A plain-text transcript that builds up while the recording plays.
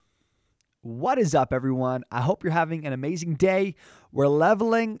What is up, everyone? I hope you're having an amazing day. We're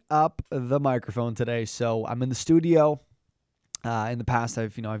leveling up the microphone today. So I'm in the studio. In the past,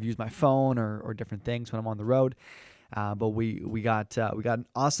 I've used my phone or different things when I'm on the road. But we got an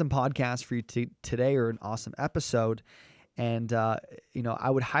awesome podcast for you today, or an awesome episode. And I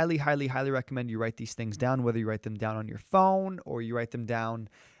would highly recommend you write these things down, whether you write them down on your phone or you write them down,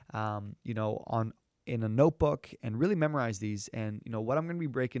 on in a notebook, and really memorize these. And what I'm going to be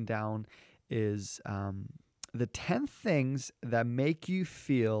breaking down is the 10 things that make you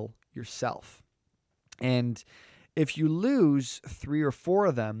feel yourself. And if you lose 3 or 4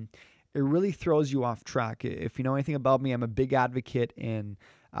 of them, it really throws you off track. If you know anything about me, I'm a big advocate in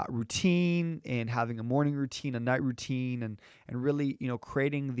routine, and having a morning routine, a night routine, and really,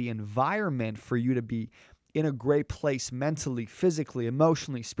 creating the environment for you to be in a great place mentally, physically,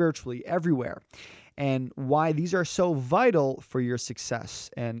 emotionally, spiritually, everywhere. And why these are so vital for your success.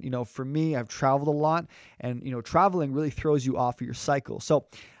 And, for me, I've traveled a lot, and, traveling really throws you off of your cycle. So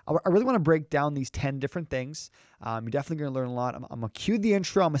I really want to break down these 10 different things. You're definitely going to learn a lot. I'm going to cue the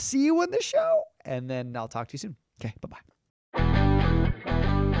intro. I'm going to see you in the show, and then I'll talk to you soon. Okay, bye-bye.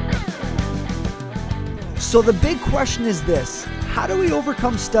 So the big question is this: how do we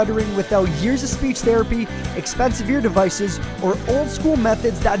overcome stuttering without years of speech therapy, expensive ear devices, or old school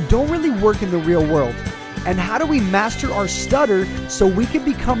methods that don't really work in the real world? And how do we master our stutter so we can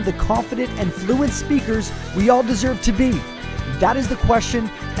become the confident and fluent speakers we all deserve to be? That is the question,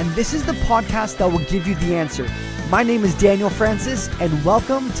 and this is the podcast that will give you the answer. My name is Daniel Francis, and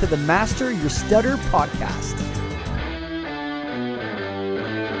welcome to the Master Your Stutter podcast.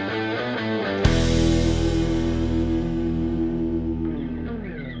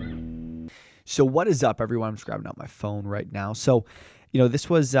 So what is up, everyone? I'm just grabbing out my phone right now. So, this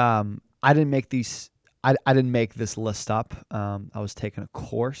was, I didn't make these, I didn't make this list up. I was taking a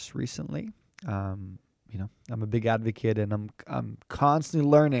course recently. I'm a big advocate, and I'm constantly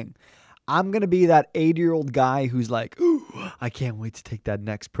learning. I'm going to be that 80-year-old guy who's like, ooh, I can't wait to take that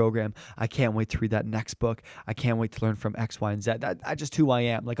next program. I can't wait to read that next book. I can't wait to learn from X, Y, and Z. That's just who I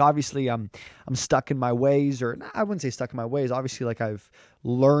am. Like, obviously, I'm stuck in my ways, or I wouldn't say stuck in my ways. Obviously, like, I've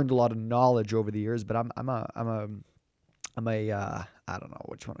learned a lot of knowledge over the years, but I'm a I don't know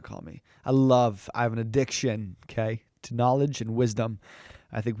what you want to call me. I have an addiction, okay, to knowledge and wisdom.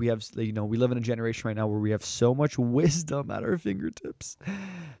 I think we have, we live in a generation right now where we have so much wisdom at our fingertips.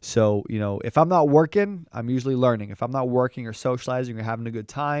 So, if I'm not working, I'm usually learning. If I'm not working or socializing or having a good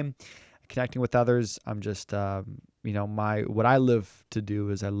time, connecting with others, I'm just, what I live to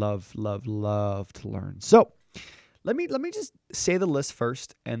do is I love to learn. So let me just say the list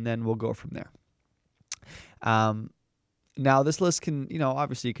first, and then we'll go from there. Now this list can,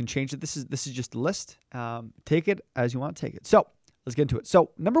 obviously you can change it. This is just a list. Take it as you want to take it. So let's get into it.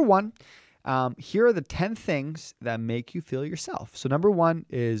 So number 1, here are the 10 things that make you feel yourself. So number 1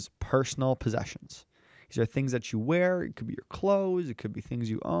 is personal possessions. These are things that you wear. It could be your clothes. It could be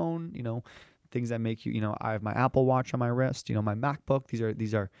things you own, things that make you, I have my Apple Watch on my wrist, my MacBook.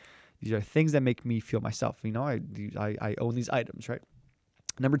 These are things that make me feel myself. I own these items, right?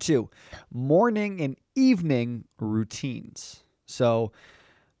 Number 2, morning and evening routines. So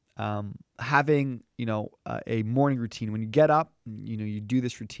having, a morning routine. When you get up, you do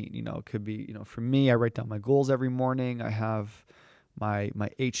this routine. It could be, for me, I write down my goals every morning. I have my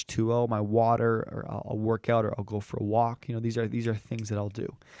H2O, my water, or I'll work out, or I'll go for a walk. These are things that I'll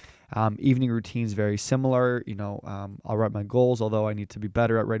do. Evening routines, very similar. I'll write my goals, although I need to be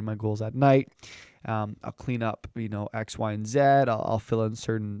better at writing my goals at night. I'll clean up, X, Y, and Z. I'll fill in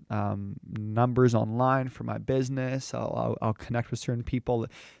certain numbers online for my business. I'll connect with certain people.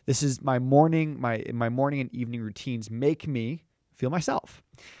 This is my morning. My morning and evening routines make me feel myself.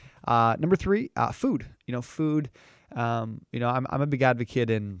 Number 3, food. Food. I'm a big advocate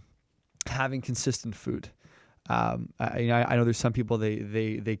in having consistent food. I know there's some people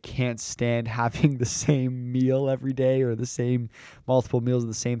they can't stand having the same meal every day, or the same multiple meals of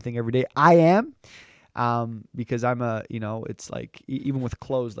the same thing every day. I am, because I'm it's like, even with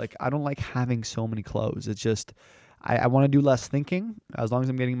clothes, like, I don't like having so many clothes. It's just, I want to do less thinking, as long as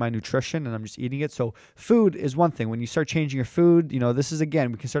I'm getting my nutrition and I'm just eating it. So food is one thing. When you start changing your food, this is,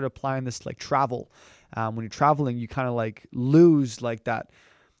 again, we can start applying this like travel. When you're traveling, you kind of like lose like that.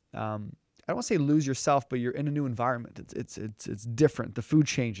 I don't want to say lose yourself, but you're in a new environment. It's different. The food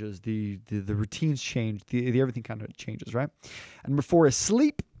changes, the routines change, the everything kind of changes, right? And number 4 is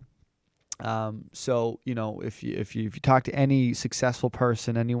sleep. So if you talk to any successful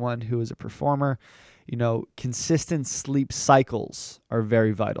person, anyone who is a performer, consistent sleep cycles are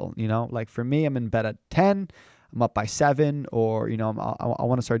very vital. Like for me, I'm in bed at 10. I'm up by 7, or, I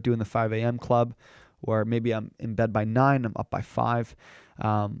want to start doing the 5 a.m. club, where maybe I'm in bed by 9, I'm up by 5,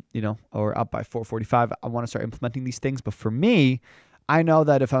 or up by 4:45. I want to start implementing these things. But for me, I know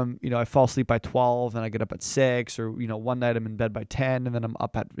that if I fall asleep by 12 and I get up at 6, or, one night I'm in bed by 10 and then I'm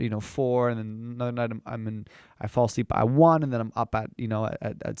up at, 4, and then another night I fall asleep by 1 and then I'm up at,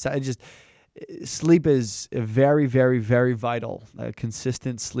 at 7. Sleep is a very, very, very vital, a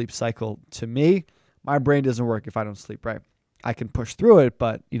consistent sleep cycle. To me, my brain doesn't work if I don't sleep, right? I can push through it,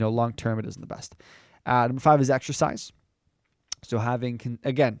 but, long term, it isn't the best. Number 5 is exercise. So having,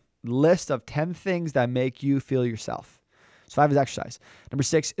 again, list of 10 things that make you feel yourself. So 5 is exercise. Number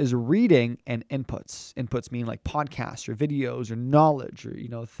 6 is reading and inputs. Inputs mean like podcasts or videos or knowledge,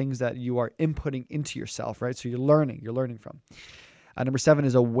 or, things that you are inputting into yourself, right? So you're learning from. Number 7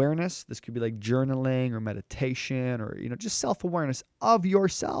 is awareness. This could be like journaling or meditation, or, just self-awareness of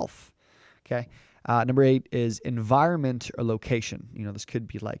yourself. Okay. Number 8 is environment or location. This could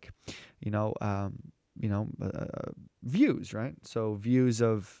be like, views, right? So views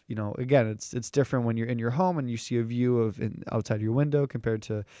of, again, it's different when you're in your home and you see a view of outside your window compared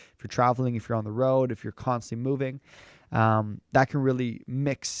to if you're traveling, if you're on the road, if you're constantly moving. That can really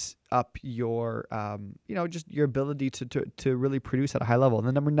mix up your, just your ability to really produce at a high level. And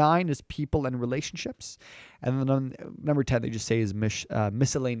then number 9 is people and relationships. And then number 10, they just say is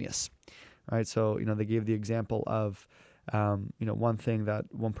miscellaneous, right? So, they gave the example of, one thing that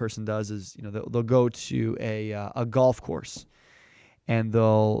one person does is, they'll go to a golf course and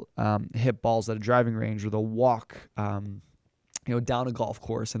they'll hit balls at a driving range, or they'll walk, down a golf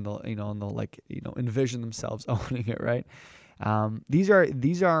course, and they'll envision themselves owning it, right? These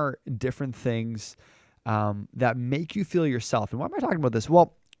are different things that make you feel yourself. And why am I talking about this?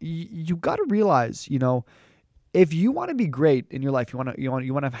 Well, you got to realize, if you want to be great in your life, you want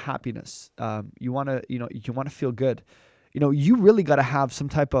to have happiness, you want to feel good, you really got to have some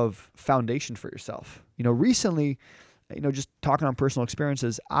type of foundation for yourself. Recently, just talking on personal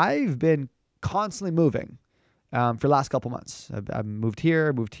experiences, I've been constantly moving for the last couple months. I've moved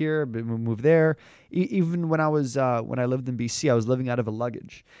here, moved there. Even when I lived in BC, I was living out of a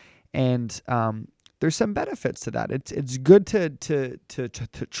luggage, and there's some benefits to that. It's good to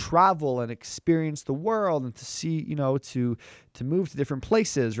travel and experience the world, and to see, to move to different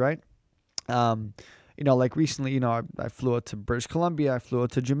places, right? Like recently, I flew out to British Columbia, I flew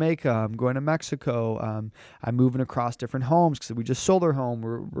out to Jamaica, I'm going to Mexico, I'm moving across different homes because we just sold our home.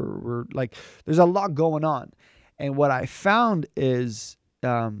 We're like, there's a lot going on. And what I found is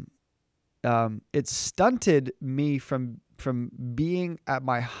it stunted me from being at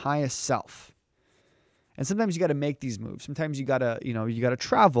my highest self. And sometimes you got to make these moves. Sometimes you got to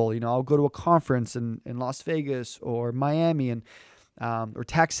travel. I'll go to a conference in Las Vegas or Miami or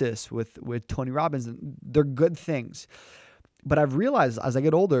Texas with Tony Robbins. And they're good things. But I've realized as I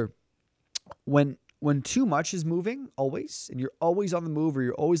get older, when too much is moving always, and you're always on the move, or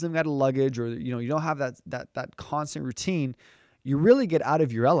you're always living out of luggage, or, you don't have that constant routine, you really get out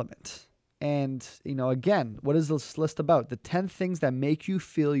of your element. And, again, what is this list about? The 10 things that make you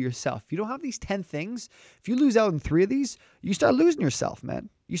feel yourself. If you don't have these 10 things, if you lose out on 3 of these, you start losing yourself, man.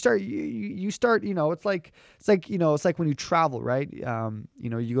 You start, it's like when you travel, right?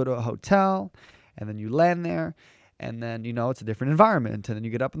 You go to a hotel and then you land there, and then, it's a different environment. And then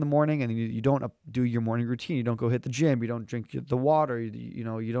you get up in the morning and you don't do your morning routine. You don't go hit the gym. You don't drink the water.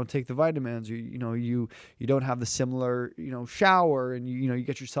 You don't take the vitamins. You don't have the similar, shower, and you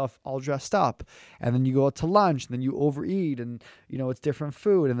get yourself all dressed up. And then you go out to lunch, and then you overeat, and, it's different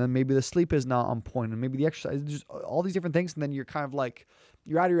food. And then maybe the sleep is not on point, and maybe the exercise, just all these different things. And then you're kind of like,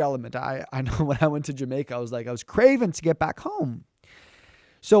 you're out of your element. I know when I went to Jamaica, I was craving to get back home.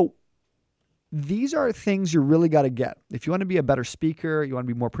 So these are things you really got to get. If you want to be a better speaker, you want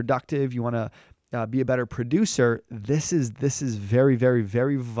to be more productive, you want to be a better producer, this is very, very,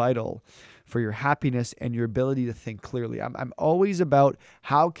 very vital for your happiness and your ability to think clearly. I'm always about,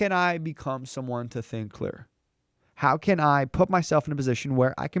 how can I become someone to think clear? How can I put myself in a position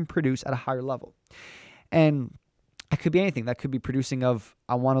where I can produce at a higher level? And it could be anything. That could be producing of,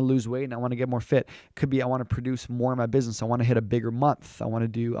 I want to lose weight and I want to get more fit. It could be, I want to produce more in my business. I want to hit a bigger month. I want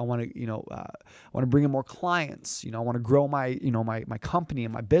to bring in more clients. I want to grow my company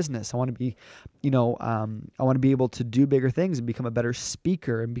and my business. I want to be, I want to be able to do bigger things and become a better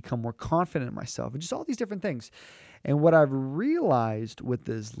speaker and become more confident in myself, and just all these different things. And what I've realized with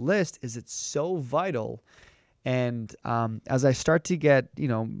this list is it's so vital. And as I start to get,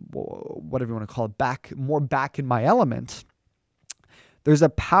 whatever you want to call it, back in my element, there's a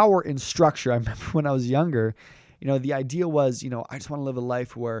power in structure. I remember when I was younger, the idea was, I just want to live a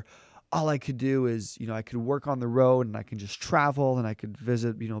life where all I could do is, I could work on the road and I could just travel and I could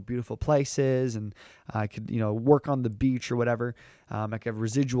visit, beautiful places and I could, work on the beach or whatever. I could have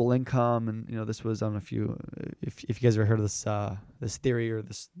residual income. And, this was, I don't know if you guys ever heard of this theory or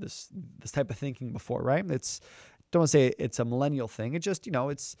this type of thinking before, right? Don't want to say it's a millennial thing. It just,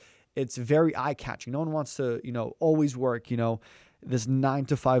 it's very eye catching. No one wants to, always work, this 9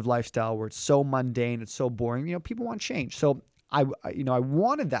 to 5 lifestyle where it's so mundane, it's so boring. People want change. So I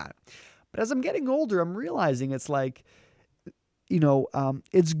wanted that. But as I'm getting older, I'm realizing it's like,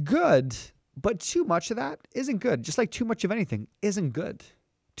 it's good, but too much of that isn't good. Just like too much of anything isn't good.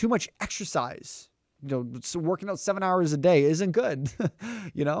 Too much exercise, so working out 7 hours a day isn't good.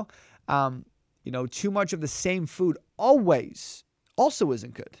 Too much of the same food always also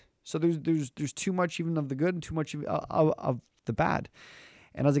isn't good. So there's too much even of the good and too much of the bad.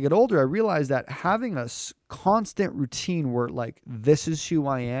 And as I get older, I realize that having a constant routine where like, this is who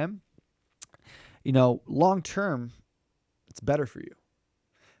I am, long term, it's better for you.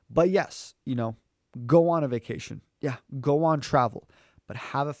 But yes, go on a vacation. Yeah, go on travel, but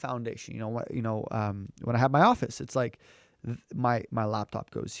have a foundation. When I have my office, it's like my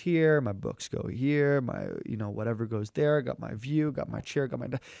laptop goes here, my books go here, my whatever goes there. I got my view, got my chair, got my.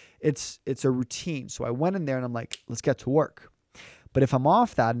 It's a routine. So I went in there and I'm like, let's get to work. But if I'm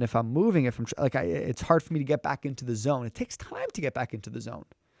off that and if I'm moving, it's hard for me to get back into the zone. It takes time to get back into the zone,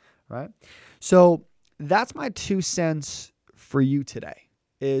 right? So that's my 2 cents for you today.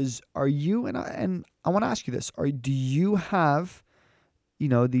 Are you, and I want to ask you this, do you have,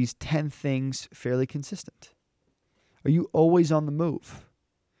 these 10 things fairly consistent? Are you always on the move,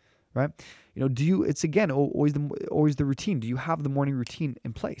 right? It's again, always the routine. Do you have the morning routine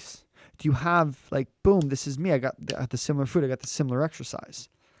in place? Do you have like, boom, this is me. I got the similar food. I got the similar exercise,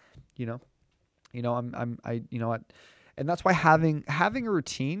 and that's why having a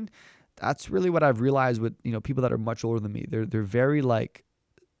routine, that's really what I've realized with, people that are much older than me. They're very like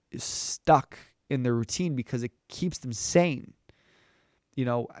stuck in their routine because it keeps them sane.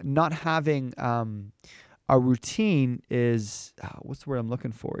 Not having, a routine is, what's the word I'm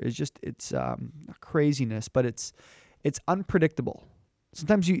looking for? It's not craziness, but it's unpredictable.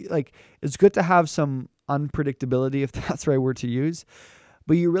 Sometimes it's good to have some unpredictability, if that's the right word to use,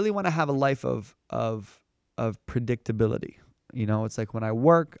 but you really want to have a life of predictability. It's like when I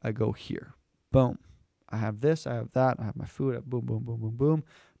work, I go here, boom, I have this, I have that, I have my food, boom, boom, boom, boom, boom,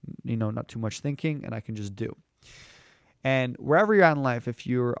 not too much thinking, and I can just do. And wherever you're at in life, if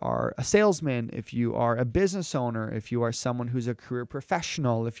you are a salesman, if you are a business owner, if you are someone who's a career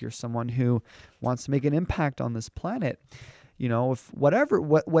professional, if you're someone who wants to make an impact on this planet, if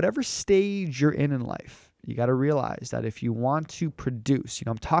whatever stage you're in life, you got to realize that if you want to produce,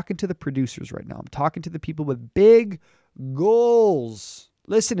 I'm talking to the producers right now. I'm talking to the people with big goals.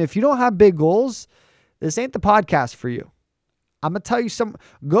 Listen, if you don't have big goals, this ain't the podcast for you. I'm going to tell you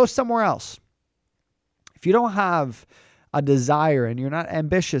go somewhere else. If you don't have a desire and you're not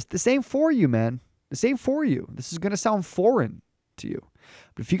ambitious, this ain't for you, man. This ain't for you. This is going to sound foreign to you.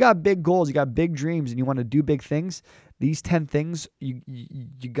 But if you got big goals, you got big dreams, and you want to do big things, these 10 things, you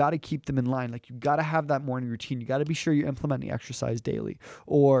got to keep them in line. Like, you got to have that morning routine. You got to be sure you're implementing exercise daily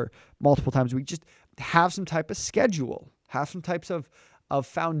or multiple times a week. Just have some type of schedule. Have some types of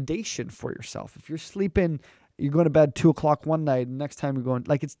foundation for yourself. If you're sleeping, you're going to bed 2:00 one night, and next time you're going,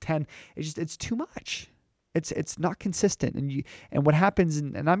 like, it's 10. It's too much. It's not consistent. And what happens,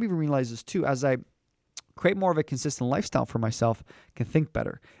 and I'm even realizing this too, as I create more of a consistent lifestyle for myself, I can think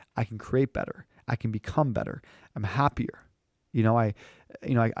better. I can create better. I can become better. I'm happier. You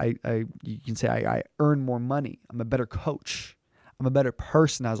can say I earn more money. I'm a better coach. I'm a better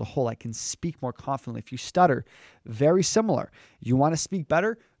person as a whole. I can speak more confidently. If you stutter, very similar. You want to speak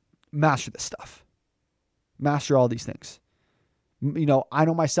better? Master this stuff. Master all these things. I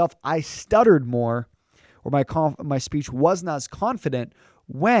know myself, I stuttered more, or my speech wasn't as confident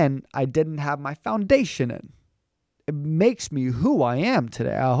when I didn't have my foundation in. It makes me who I am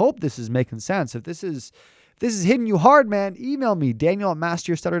today. I hope this is making sense. If this is hitting you hard, man, email me,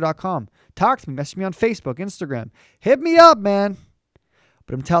 Daniel@masteryourstutter.com. Talk to me, message me on Facebook, Instagram. Hit me up, man.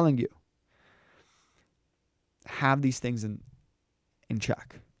 But I'm telling you, have these things in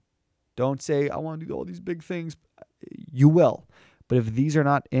check. Don't say, I want to do all these big things. You will. But if these are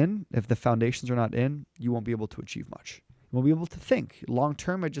not in, if the foundations are not in, you won't be able to achieve much. You won't be able to think. Long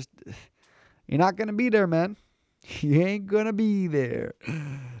term, you're not going to be there, man. You ain't going to be there.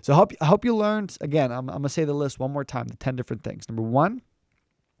 So I hope you learned. Again, I'm going to say the list one more time, the 10 different things. Number 1,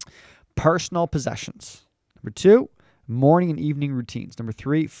 personal possessions. Number 2, morning and evening routines. Number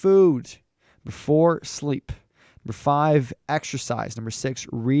 3, food. Number 4, sleep. Number 5, exercise. Number 6,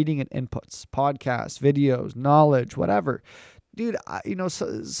 reading and inputs, podcasts, videos, knowledge, whatever. Dude,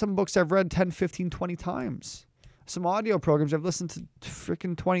 some books I've read 10, 15, 20 times. Some audio programs I've listened to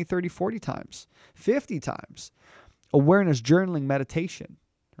freaking 20, 30, 40 times, 50 times. Awareness, journaling, meditation,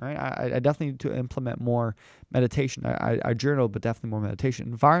 right? I definitely need to implement more meditation. I journal, but definitely more meditation.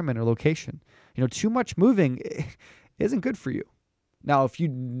 Environment or location. Too much moving isn't good for you. Now, if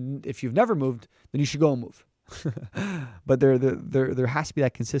you've never moved, then you should go and move. But there has to be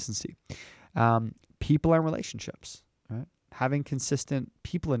that consistency. People and relationships, right? Having consistent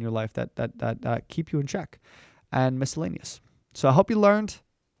people in your life that keep you in check, and miscellaneous. So I hope you learned.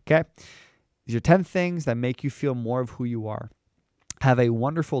 Okay, these are 10 things that make you feel more of who you are. Have a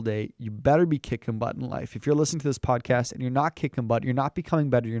wonderful day. You better be kicking butt in life. If you're listening to this podcast and you're not kicking butt, you're not becoming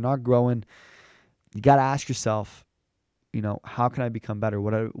better, you're not growing, you got to ask yourself, how can I become better?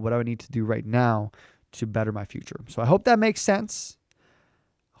 What do I need to do right now to better my future? So I hope that makes sense.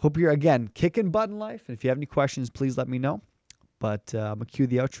 Hope you're, again, kicking butt in life. And if you have any questions, please let me know. But I'm going to cue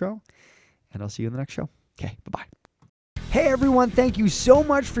the outro, and I'll see you in the next show. Okay, bye-bye. Hey everyone, thank you so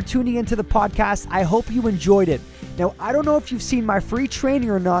much for tuning into the podcast. I hope you enjoyed it. Now, I don't know if you've seen my free training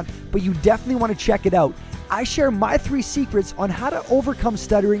or not, but you definitely want to check it out. I share my 3 secrets on how to overcome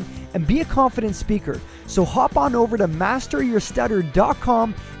stuttering and be a confident speaker. So hop on over to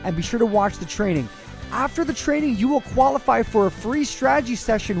masteryourstutter.com and be sure to watch the training. After the training, you will qualify for a free strategy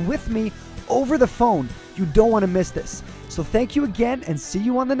session with me over the phone. You don't want to miss this. So thank you again, and see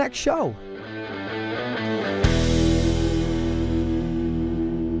you on the next show.